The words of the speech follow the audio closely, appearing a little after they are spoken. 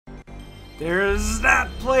There's that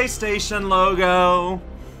PlayStation logo.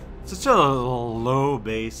 Such a low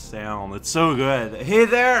bass sound. It's so good. Hey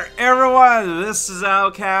there, everyone. This is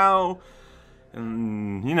Cow.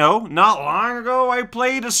 And, you know, not long ago I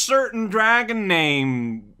played a certain dragon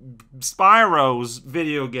named Spyro's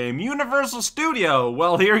video game. Universal Studio.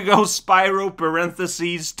 Well, here goes Spyro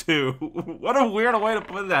parentheses 2. What a weird way to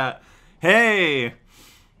put that. Hey.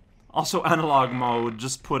 Also analog mode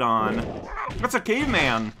just put on. That's a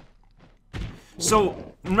caveman.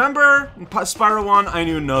 So, remember Spyro 1? I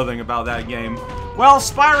knew nothing about that game. Well,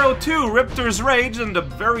 Spyro 2, Riptor's Rage, and a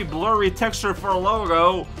very blurry texture for a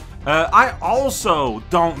logo. I also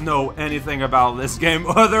don't know anything about this game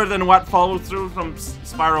other than what followed through from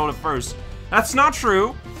Spyro the First. That's not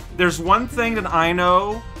true. There's one thing that I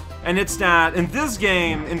know, and it's that in this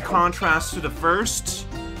game, in contrast to the first,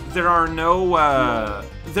 there are no,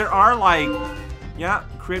 there are like, yeah,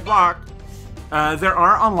 create block. There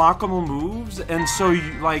are unlockable moves, and so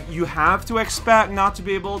you have to expect not to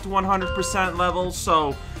be able to 100% level.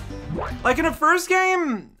 So, like in the first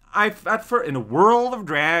game, in the World of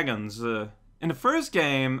Dragons, in the first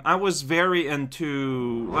game, I was very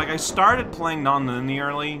into, like, I started playing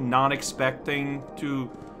non-linearly, not expecting to,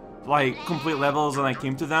 like, complete levels, and I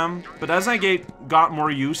came to them. But as I got more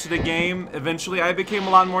used to the game, eventually I became a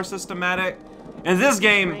lot more systematic. In this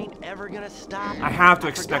game, I have to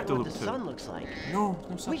expect a loop too. Sun looks like. No,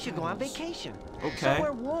 we should go on vacation. Okay.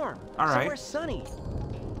 Somewhere warm. All right. Somewhere sunny.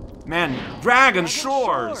 Man, Dragon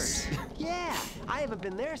Shores. Yeah, I haven't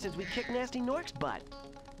been there since we kicked Nasty Nork's butt.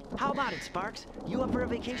 How about it, Sparks? You up for a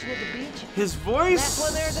vacation at the beach? His voice That's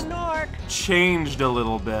when there's a Nork. changed a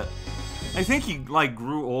little bit. I think he like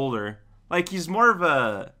grew older. Like he's more of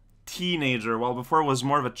a teenager, while before was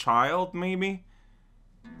more of a child, maybe.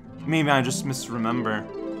 Maybe I just misremember.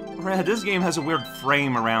 Right, this game has a weird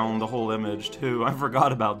frame around the whole image, too. I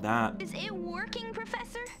forgot about that. Is it working,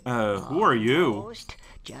 Professor? Who are you? Almost.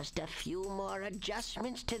 Just a few more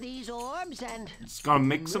adjustments to these orbs and... It's gonna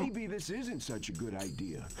make some... Maybe this isn't such a good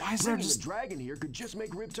idea. Why is there Bringing just... a dragon here could just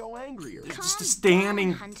make Ripto angrier. It's just a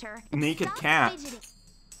standing Hunter. naked Stop cat. fidgeting.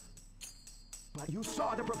 But you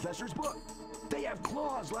saw the professor's book. They have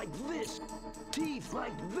claws like this, teeth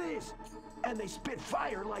like this, and they spit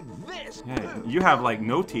fire like this. Yeah, you have like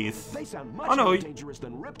no teeth. They sound much Oh no, more dangerous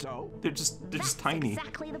than Ripto. they're just That's tiny.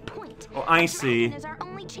 exactly the point. Oh, I The see. dragon is our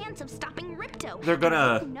only chance of stopping Ripto. They're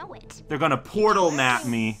gonna- and you know it. They're gonna portal nap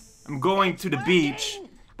me. I'm going to the beach,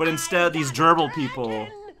 but instead these gerbil people.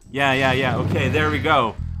 Yeah. Okay, there we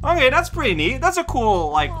go. Okay, that's pretty neat. That's a cool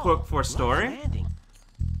like hook for a story. Landing.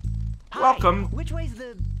 Hi, Welcome which way's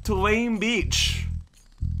the... to Lame Beach.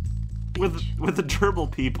 With the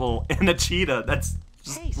gerbil people and a cheetah. That's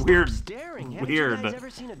just Hey, stop weird. staring. Haven't Weird. you guys ever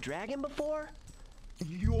seen a dragon before?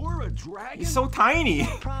 You're a dragon? He's so tiny.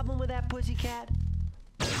 Problem with that pussycat?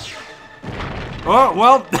 Oh,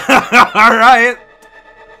 well, alright.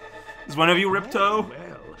 Is one of you Ripto?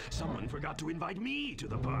 Well, someone forgot to invite me to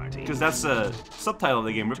the party. Because that's the subtitle of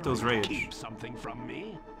the game, Ripto's Rage. Keep something from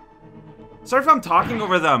me. Sorry if I'm talking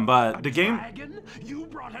over them, but the game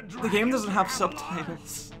doesn't have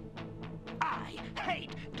subtitles. I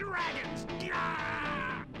hate dragons.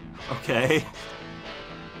 Yeah! Okay.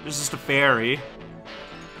 There's just a fairy.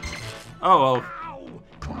 Oh, well. Ow!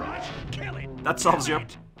 Crush, kill it. That solves kill your...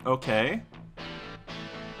 it. Okay.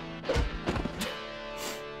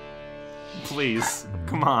 Please,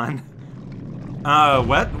 come on.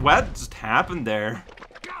 What just happened there?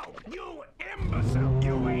 Go, you imbecile!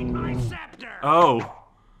 You ate my scepter. Oh.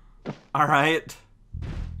 Alright.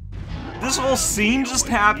 This whole scene just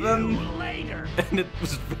happened, You later. and it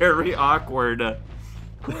was very awkward.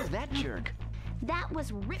 Who is that jerk? That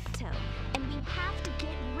was Ripto, and we have to get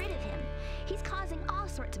rid of him. He's causing all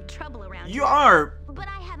sorts of trouble around You here. are But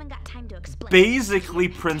I haven't got time to explain. basically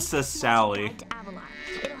Take Princess this Sally. back to Avalon.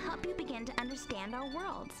 It'll help you begin to understand our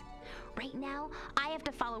worlds. Right now, I have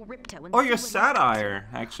to follow Ripto and Oh, see you're what he's up satire,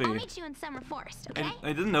 to. I'll actually. meet you in Summer Forest, okay?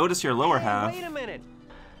 I didn't notice your lower Hey, half. wait a minute.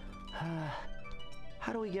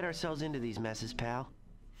 How do we get ourselves into these messes, pal?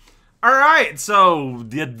 Alright, so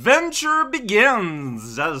the adventure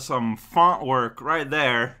begins. That is some font work right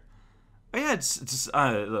there. Oh yeah,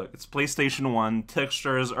 look, it's PlayStation 1.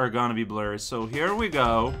 Textures are gonna be blurry. So here we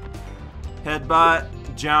go. Headbutt,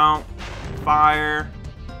 jump, fire,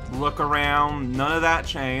 look around. None of that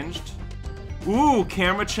changed. Ooh,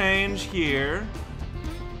 camera change here.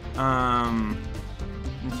 And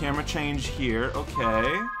camera change here.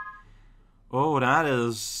 Okay. Oh, that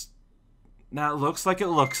looks like it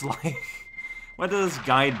looks like. What is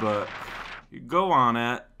guidebook? You go on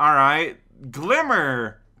it. Alright.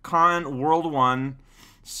 Glimmer! Con World 1.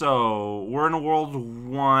 So, we're in World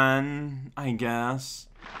 1, I guess.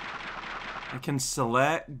 I can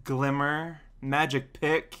select, Glimmer, Magic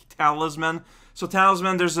Pick, Talisman. So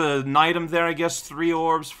Talisman, there's an item there, I guess, 3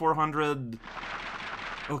 orbs, 400...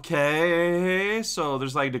 Okay, so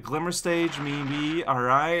there's like the Glimmer stage, maybe,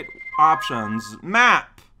 alright. Options,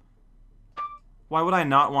 Map! Why would I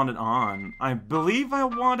not want it on? I believe I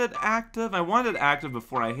want it active. I wanted it active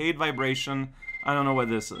before. I hate vibration. I don't know what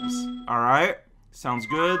this is. Alright. Sounds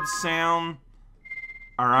good. Sound.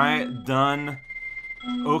 Alright. Done.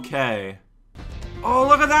 Okay. Oh,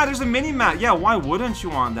 look at that. There's a mini-map. Yeah, why wouldn't you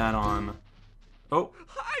want that on? Oh.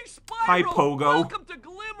 Hi, Spyro! Hi, Pogo. Welcome to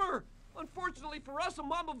Glimmer! Unfortunately for us, a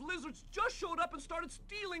mob of lizards just showed up and started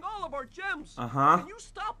stealing all of our gems. Uh-huh. Can you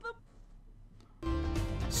stop them?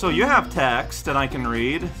 So you have text that I can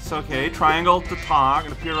read. It's okay. Triangle to talk.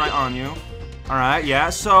 It'll appear right on you. Alright, yeah.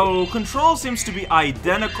 So control seems to be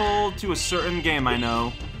identical to a certain game I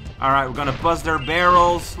know. Alright, we're gonna buzz their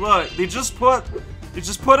barrels. Look, they just put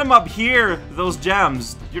them up here, those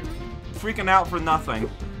gems. You're freaking out for nothing.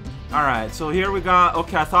 Alright, so here we got...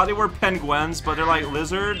 Okay, I thought they were penguins, but they're like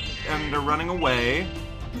lizard, and they're running away.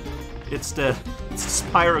 It's the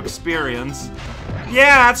Spyro experience.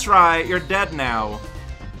 Yeah, that's right. You're dead now.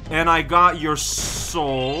 And I got your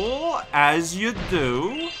soul, as you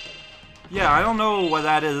do. Yeah, I don't know what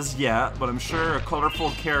that is yet, but I'm sure a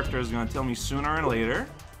colorful character is gonna tell me sooner or later.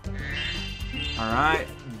 Alright,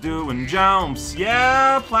 doing jumps.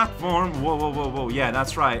 Yeah, platform. Whoa, whoa, whoa, whoa. Yeah,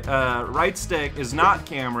 that's right. Right stick is not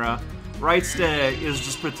camera. Right stick is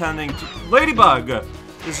just pretending to... Ladybug!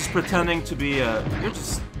 Is just pretending to be, you're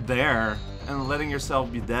just there and letting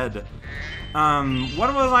yourself be dead.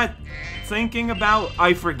 What was I thinking about?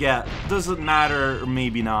 I forget. Does it matter? Or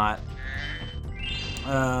maybe not.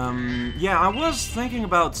 Yeah, I was thinking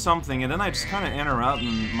about something, and then I just kind of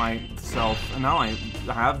interrupted myself, and now I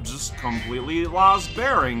have just completely lost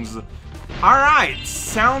bearings. Alright,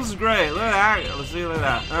 sounds great. Look at that. Let's see, look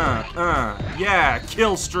at that. Yeah,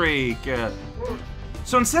 kill streak.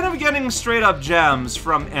 So instead of getting straight up gems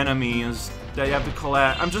from enemies that you have to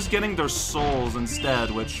collect, I'm just getting their souls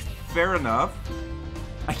instead, which, fair enough,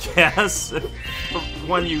 I guess,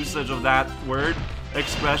 one usage of that word,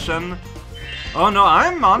 expression. Oh no,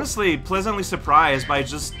 I'm honestly pleasantly surprised by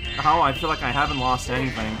just how I feel like I haven't lost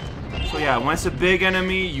anything. So yeah, when it's a big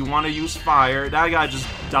enemy, you want to use fire. That guy just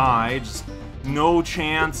died, just no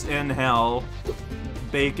chance in hell.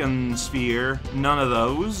 Bacon sphere, none of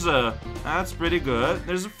those. That's pretty good.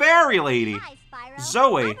 There's a fairy lady. Hi, Spyro.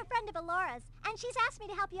 Zoe. I'm a friend of Alora's, and she's asked me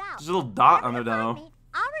to help you out. There's a little dot on Whenever there you find though. me,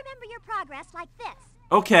 I'll remember your progress like this.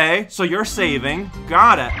 Okay, so you're saving.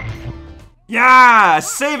 Got it. Yeah,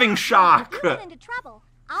 saving shock. If you get into trouble,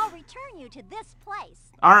 I'll return you to this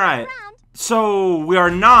place. Alright, Around. so we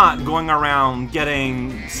are not going around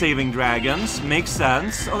getting saving dragons. Makes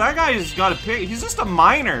sense. Oh, that guy's got a pig. He's just a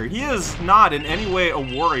miner. He is not in any way a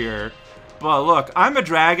warrior. But look, I'm a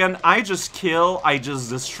dragon. I just kill. I just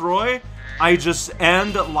destroy. I just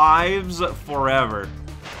end lives forever.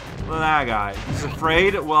 Look at that guy. He's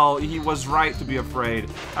afraid? Well, he was right to be afraid.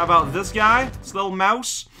 How about this guy? This little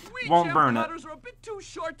mouse? Won't burn it. Ladders are a bit too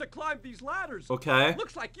short to climb these ladders. Okay.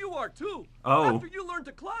 Looks like you are too. Oh. After you learn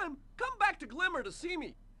to climb, come back to Glimmer to see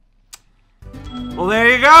me. Well,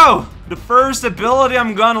 there you go. The first ability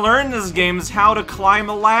I'm gonna learn in this game is how to climb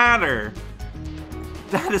a ladder.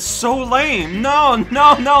 That is so lame. No,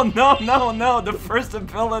 no, no, no, no, no. The first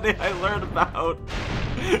ability I learned about.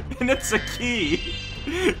 And it's a key.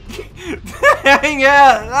 Dang it.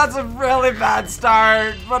 That's a really bad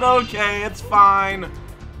start. But okay, it's fine.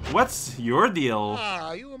 What's your deal,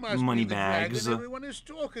 You must money be the bags? dragon everyone is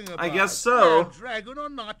talking about. I guess so. Well, dragon or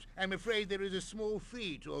not, I'm afraid there is a small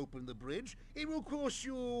fee to open the bridge. It will cost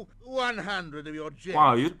you 100 of your gems.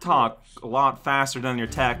 Wow, you talk a lot faster than your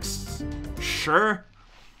texts. Sure.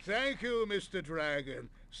 Thank you, Mr. Dragon.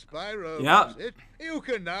 Spyro, Yep. is it? You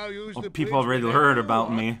can now use the people bridge already whenever heard you about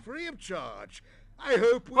want, me. free of charge. I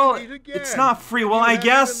hope we Well, meet again. it's not free. Well, You I have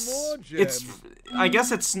guess even more it's. gems. I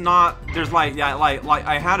guess it's not. There's like, yeah, like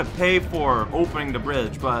I had to pay for opening the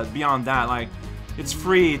bridge, but beyond that, like, it's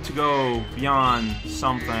free to go beyond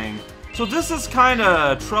something. So this is kind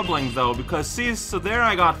of troubling though, because see, so there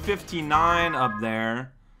I got 59 up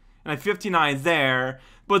there, and I 59 there,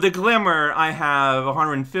 but the Glimmer I have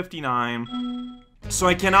 159. So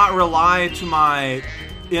I cannot rely to my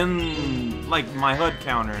my HUD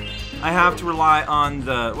counter. I have to rely on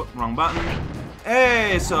the whoop, wrong button.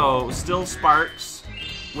 Hey, so still sparks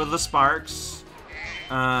with the sparks.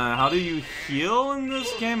 How do you heal in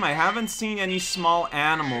this game? I haven't seen any small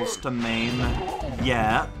animals to maim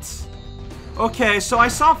yet. Okay, so I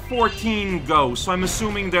saw 14 ghosts, so I'm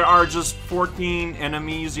assuming there are just 14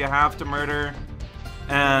 enemies you have to murder.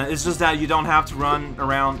 And it's just that you don't have to run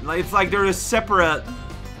around. It's like they're a separate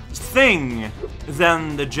thing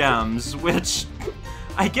than the gems, which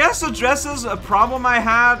I guess addresses a problem I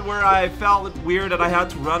had where I felt weird that I had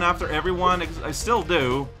to run after everyone. I still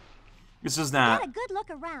do. It's just that. Get a good look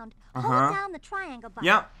around. Hold down the triangle button.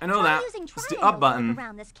 Yeah, I know that. It's the up button.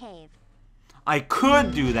 Around this cave. I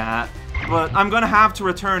could do that, but I'm gonna have to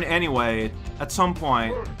return anyway at some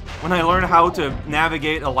point when I learn how to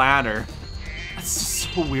navigate a ladder. That's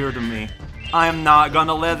just so weird to me. I am not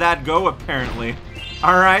gonna let that go, apparently.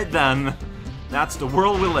 Alright then. That's the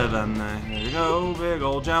world we live in. Here we go, big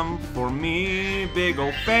old gem for me, big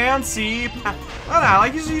old fancy.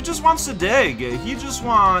 Like he just wants to dig. He just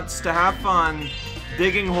wants to have fun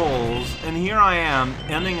digging holes, and here I am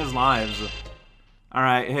ending his lives. All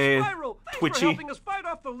right, hey, Spyro, thanks Twitchy. for helping us fight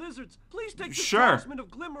off the lizards. Please take the talisman of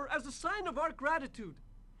glimmer as a sign of our gratitude.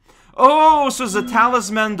 Oh, so it's a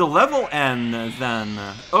talisman to level N then.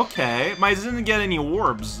 Okay, I didn't get any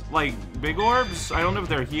orbs, like big orbs. I don't know if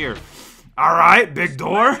they're here. All right, big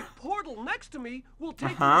door. The portal next to me will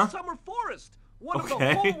take you to the summer forest, one of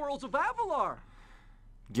the home worlds of Avalar.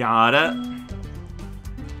 Got it.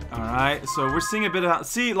 All right, so we're seeing a bit of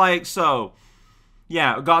so.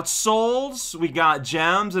 Yeah, we got souls, we got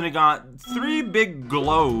gems, and we got 3 big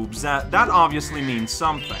globes. That obviously means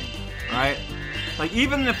something, right? Like,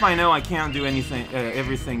 even if I know I can't do anything,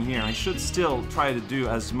 everything here, I should still try to do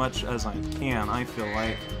as much as I can. I feel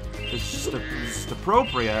like it's just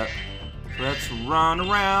appropriate. So let's run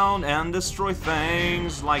around and destroy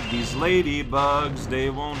things like these ladybugs. They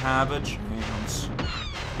won't have a chance.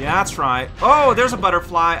 Yeah, that's right. Oh, there's a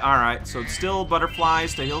butterfly. All right, so it's still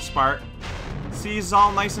butterflies to heal Spark. See, it's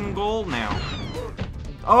all nice and gold now.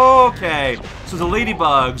 Okay, so the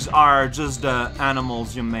ladybugs are just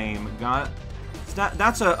animals you maim. Got it?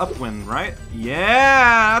 That's a upwind, right?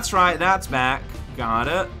 Yeah, that's right. That's back. Got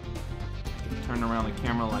it. Turn around the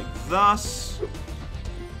camera like thus.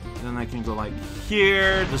 Then I can go like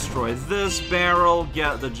here, destroy this barrel,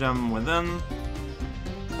 get the gem within.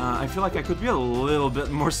 I feel like I could be a little bit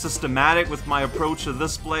more systematic with my approach to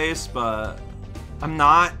this place, but I'm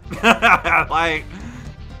not. Like,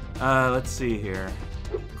 let's see here.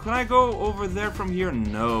 Could I go over there from here?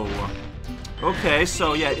 No. Okay,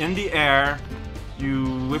 so yeah, in the air,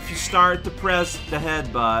 if you start to press the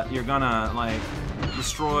headbutt, you're gonna, like,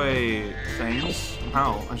 destroy things.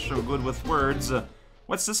 Wow, I'm sure good with words.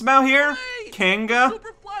 What's this about here? Hey, Kanga?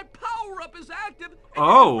 Superfly power-up is active, and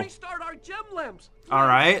oh. we can restart our gem lamps. All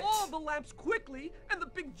right. All the lamps quickly, and the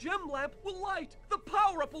big gem lamp will light. The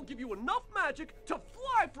power-up will give you enough magic to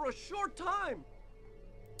fly for a short time.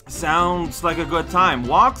 Sounds like a good time.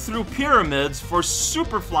 Walk through pyramids for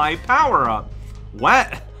Superfly power-up.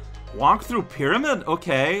 What? Walk through pyramid?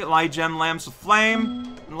 Okay, light gem lamps with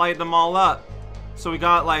flame, and light them all up. So we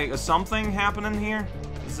got like a something happening here?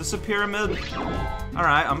 Is this a pyramid?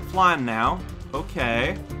 Alright, I'm flying now.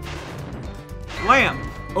 Okay. Lamp.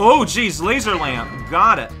 Oh, geez, laser lamp.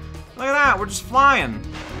 Got it. Look at that, we're just flying.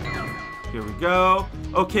 Here we go.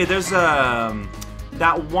 Okay, there's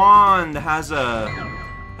that wand has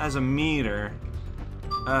a meter.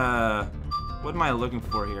 What am I looking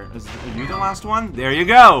for here? Are you the last one? There you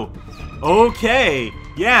go. Okay.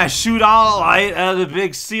 Yeah, shoot all light out of the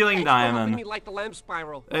big ceiling diamond. Me light the lamp,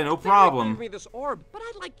 Spyro. Hey, no problem. Gave me this orb, but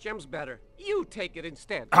I like gems better. You take it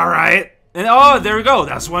instead. All right. And oh, there we go.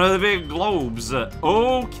 That's one of the big globes.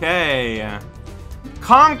 Okay.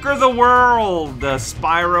 Conquer the world,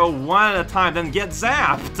 Spyro, one at a time. Then get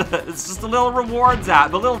zapped. It's just a little reward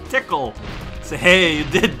zap, a little tickle. Say, hey, you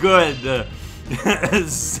did good.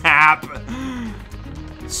 Zap.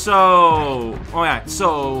 So, oh yeah,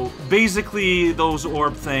 so basically those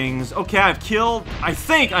orb things. Okay, I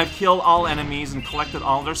think I've killed all enemies and collected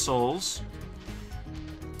all their souls.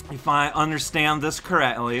 If I understand this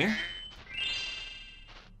correctly.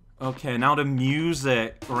 Okay, now the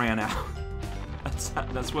music ran out.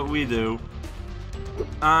 That's what we do.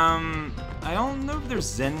 I don't know if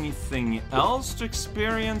there's anything else to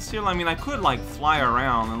experience here. I mean, I could like fly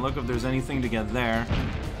around and look if there's anything to get there.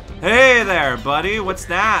 Hey there, buddy. What's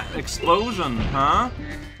that? Explosion, huh?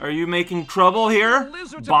 Are you making trouble here,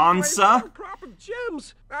 Bonsa? Crop of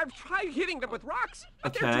gems. I've tried hitting them with rocks,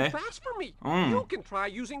 but okay. they're too fast for me. You can try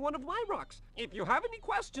using one of my rocks. If you have any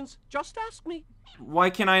questions, just ask me.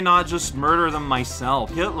 Why can I not just murder them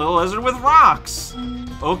myself? Hit little lizard with rocks.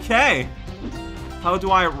 Okay. How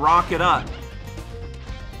do I rock it up?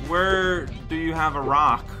 Where do you have a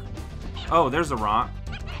rock? Oh, there's a rock.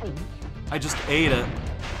 I just ate it.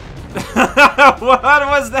 What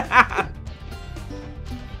was that?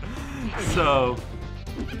 So...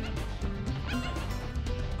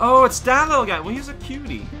 Oh, it's that little guy. Well, he's a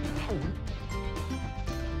cutie.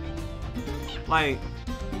 Like...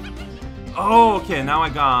 Oh, okay, now I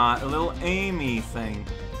got a little Amy thing.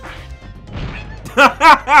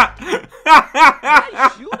 Nice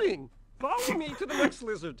shooting! Follow me to the next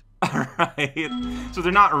lizard. Alright. So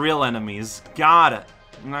they're not real enemies. Got it.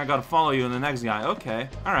 And I gotta follow you in the next guy. Okay.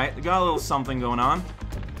 Alright, we got a little something going on.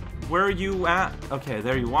 Where are you at? Okay,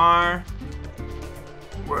 there you are.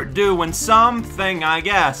 We're doing something, I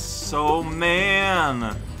guess. So,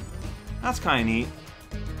 man. That's kinda neat.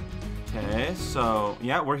 Okay, so,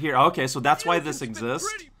 yeah, we're here. Okay, so that's why this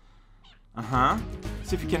exists. Uh-huh.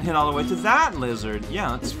 See if you can hit all the way to that lizard.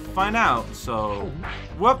 Yeah, let's find out. So,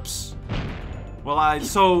 whoops. Well,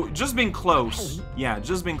 so, just being close. Yeah,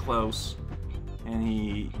 just being close. And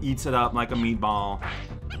he eats it up like a meatball.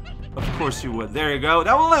 Of course you would. There you go.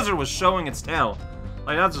 That lizard was showing its tail.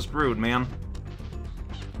 Like, that's just rude, man.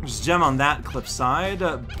 There's a gem on that cliffside,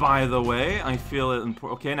 by the way. I feel it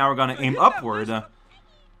important. Okay, now we're gonna aim upward.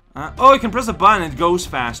 Oh, you can press a button, it goes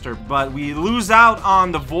faster, but we lose out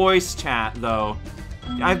on the voice chat, though.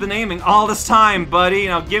 I've been aiming all this time, buddy.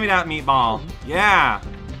 Now give me that meatball. Yeah.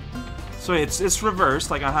 So it's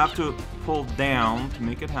reversed, like I have to pull down to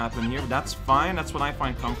make it happen here, but that's fine. That's what I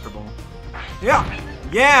find comfortable. Yeah.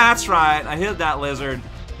 Yeah, that's right. I hit that lizard,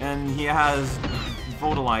 and he has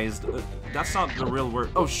volatilized. That's not the real word.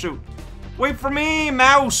 Oh, shoot. Wait for me,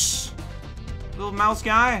 mouse! Little mouse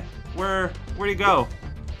guy? Where'd he go?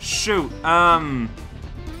 Shoot. Oh,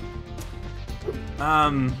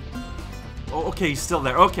 okay, he's still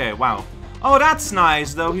there. Okay, wow. Oh, that's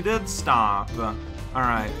nice, though. He did stop.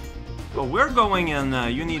 Alright. Well, we're going in,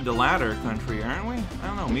 you need the ladder country, aren't we? I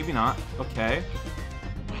don't know, maybe not. Okay.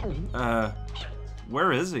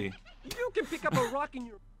 Where is he? You can pick up a rock in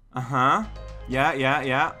your... Uh-huh.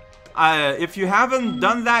 Yeah. If you haven't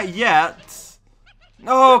done that yet...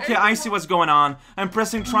 Oh, okay, I see what's going on. I'm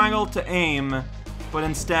pressing triangle to aim, but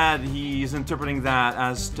instead he's interpreting that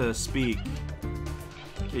as to speak.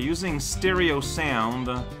 Okay, using stereo sound.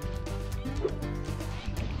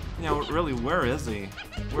 You know, really, where is he?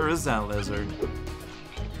 Where is that lizard?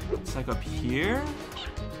 It's like up here?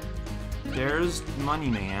 There's Money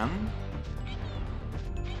Man.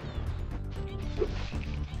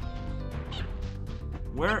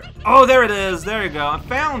 Where? Oh, there it is. There you go. I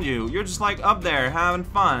found you. You're just like up there having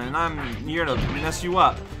fun, and I'm here to mess you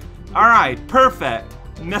up. Alright, perfect.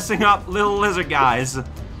 Messing up little lizard guys.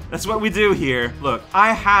 That's what we do here. Look,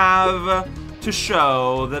 I have to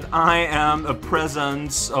show that I am a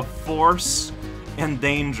presence of force and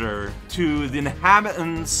danger to the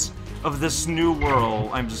inhabitants of this new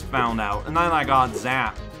world I've just found out. And then I got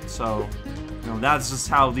zapped. So, you know, that's just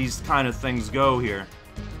how these kind of things go here.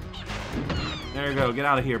 There you go. Get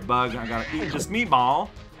out of here, bug. I gotta eat this meatball.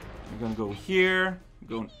 I'm gonna go here.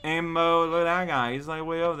 Go in aim mode. Look at that guy. He's like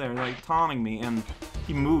way over there, like taunting me. And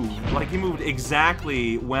he moved. Like he moved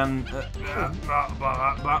exactly when...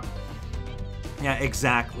 yeah,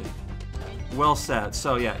 exactly. Well said.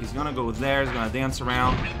 So yeah, he's gonna go there. He's gonna dance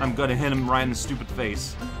around. I'm gonna hit him right in the stupid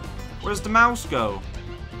face. Where's the mouse go?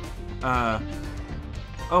 Oh.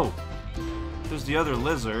 There's the other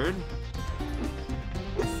lizard.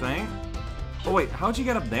 I think. Oh wait, how'd you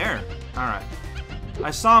get up there? Alright.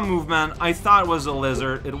 I saw movement. I thought it was a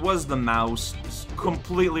lizard. It was the mouse. It's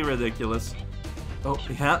completely ridiculous. Oh,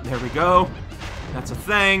 yeah, there we go. That's a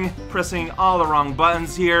thing. Pressing all the wrong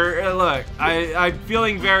buttons here. Look, I'm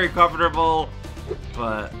feeling very comfortable,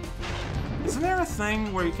 but... Isn't there a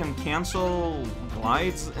thing where you can cancel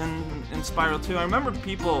glides in Spyro 2? I remember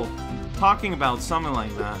people talking about something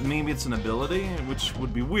like that. Maybe it's an ability, which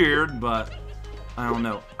would be weird, but... I don't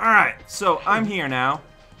know. Alright, so I'm here now.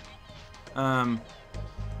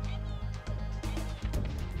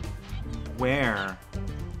 Where?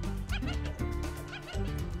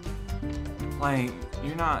 Like,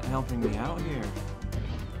 you're not helping me out here.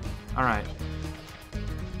 Alright.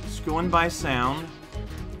 Just going by sound.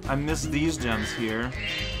 I missed these gems here.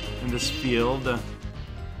 In this field.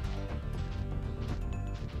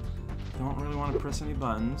 Don't really want to press any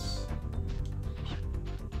buttons.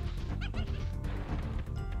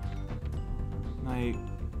 Like,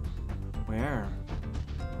 where?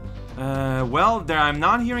 Well, I'm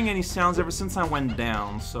not hearing any sounds ever since I went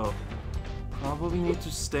down, so probably need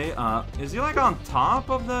to stay up. Is he like on top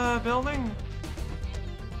of the building?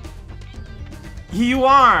 You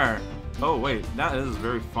are! Oh wait, that is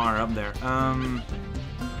very far up there. Alright,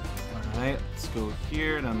 let's go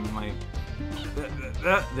here, then like...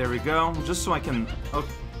 There we go, just so I can...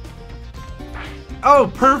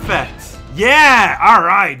 Oh, perfect! Yeah!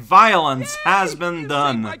 Alright, violence has been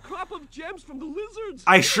done. gems from the lizards.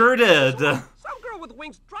 I sure did. Some girl with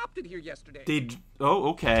wings dropped it here yesterday. Oh,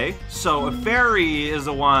 okay. So a fairy is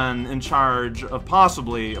the one in charge of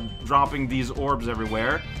possibly dropping these orbs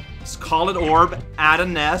everywhere. Let's call it orb, add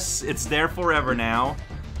an S. It's there forever now.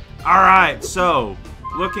 Alright, so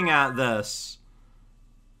looking at this.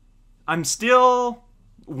 I'm still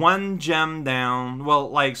 1 gem down.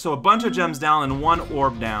 Well, like, so a bunch of gems down and 1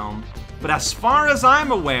 orb down. But as far as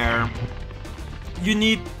I'm aware, you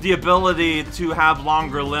need the ability to have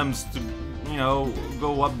longer limbs to, you know,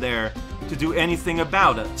 go up there to do anything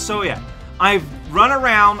about it. So yeah, I've run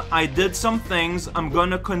around, I did some things. I'm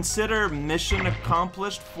gonna consider mission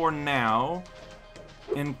accomplished for now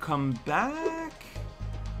and come back.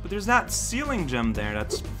 But there's that ceiling gem there.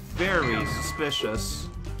 That's very suspicious.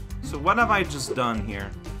 So what have I just done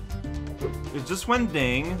here? It just went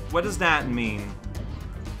ding. What does that mean?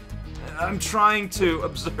 I'm trying to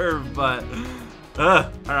observe, but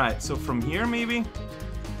alright, so from here maybe?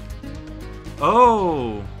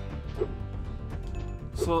 Oh,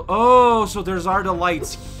 so there's are the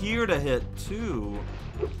lights here to hit too.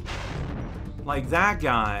 Like that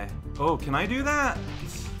guy. Oh, can I do that?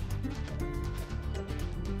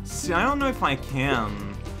 See, I don't know if I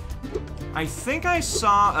can. I think I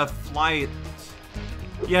saw a flight.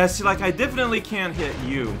 Yeah, see, like, I definitely can't hit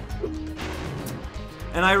you.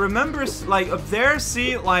 And I remember, like, up there,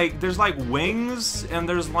 see, like, there's, like, wings, and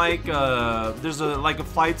there's, like, like, a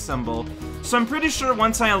flight symbol. So I'm pretty sure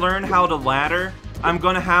once I learn how to ladder, I'm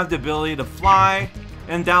gonna have the ability to fly,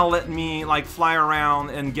 and that'll let me, like, fly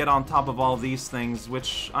around and get on top of all these things,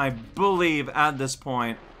 which I believe, at this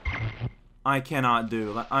point, I cannot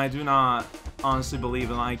do. I do not honestly believe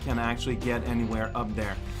that I can actually get anywhere up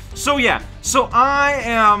there. So yeah, so I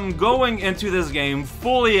am going into this game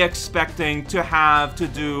fully expecting to have to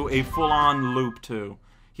do a full-on loop too.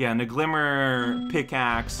 Yeah, and the glimmer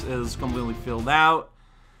pickaxe is completely filled out.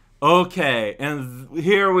 Okay, and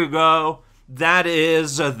here we go. That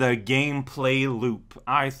is the gameplay loop,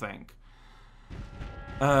 I think.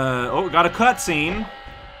 Oh, we got a cutscene.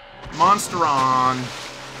 Monster on.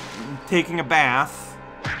 Taking a bath.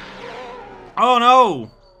 Oh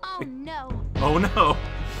no! Oh no. Oh no.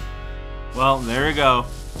 Well, there we go.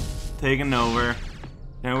 Taking over.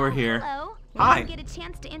 Now we're here. Hello. Hi. We didn't get a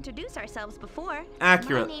chance to introduce ourselves before.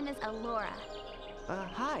 Accurate. My name is Alora.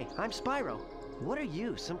 Hi, I'm Spyro. What are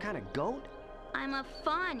you, some kind of goat? I'm a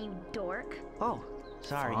fawn, you dork. Oh,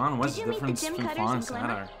 sorry. Fawn? What's Did the you meet the difference gym between cutters fawn in and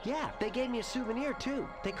Glimmer? satyr? Yeah, they gave me a souvenir too.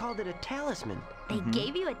 They called it a talisman. They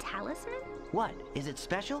gave you a talisman? What? Is it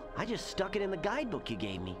special? I just stuck it in the guidebook you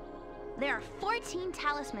gave me. There are 14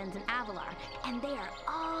 talismans in Avalar, and they are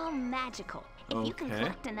all magical. If you can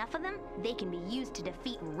collect enough of them, they can be used to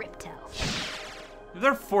defeat Ripto.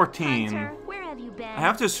 They're 14. Hunter, where have you been? I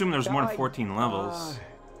have to assume there's more than 14 levels.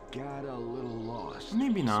 Got a little lost.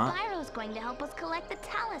 Maybe not. Spyro's going to help us collect the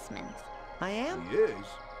talismans. I am? Yes.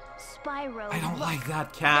 Spyro, I don't look, like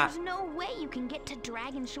that cat. there's no way you can get to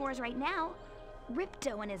Dragon Shores right now.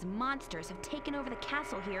 Ripto and his monsters have taken over the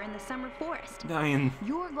castle here in the Summer Forest. I mean,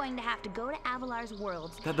 You're going to have to go to Avalar's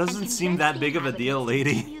worlds. that doesn't and seem convince that the big of a deal, inhabitants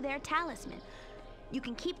to lady. give you their talisman. You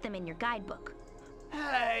can keep them in your guidebook.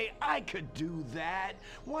 Hey, I could do that.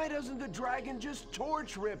 Why doesn't the dragon just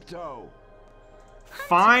torch Ripto?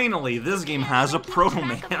 Finally, this game has a Keep Proto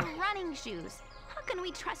track of Man. your running shoes. How can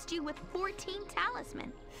we trust you with 14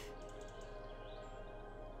 talisman?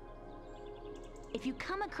 If you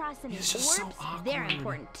come across any It's orbs, just so they're awkward.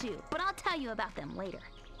 important too. But I'll tell you about them later.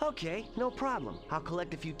 Okay, no problem. I'll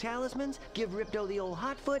collect a few talismans, give Ripto the old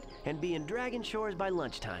hot foot, and be in Dragon Shores by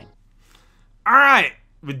lunchtime. Alright,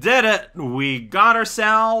 we did it. We got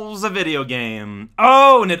ourselves a video game.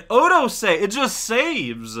 Oh, and it auto-save. It just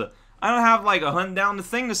saves. I don't have like a hunt down the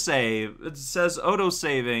thing to save. It says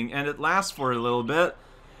auto-saving, and it lasts for a little bit.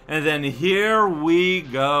 And then here we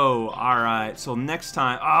go. Alright, so next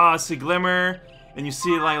time. See Glimmer, and you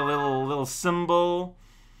see like a little symbol.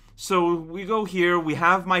 So we go here, we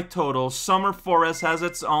have my total. Summer Forest has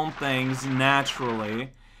its own things,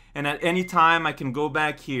 naturally. And at any time, I can go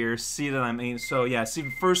back here, see that I'm 8. So yeah, see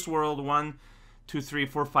First World, 1, 2, 3,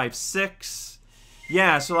 4, 5, 6.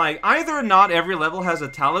 Yeah, so like, either not every level has a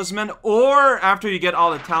talisman, or after you get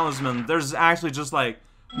all the talisman, there's actually just like,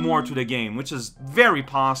 more to the game, which is very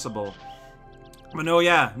possible. But no,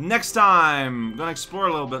 yeah, next time, gonna explore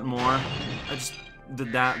a little bit more. I just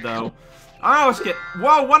did that, though. I always get,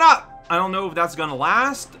 whoa, what up? I don't know if that's gonna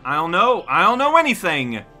last. I don't know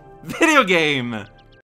anything. Video game.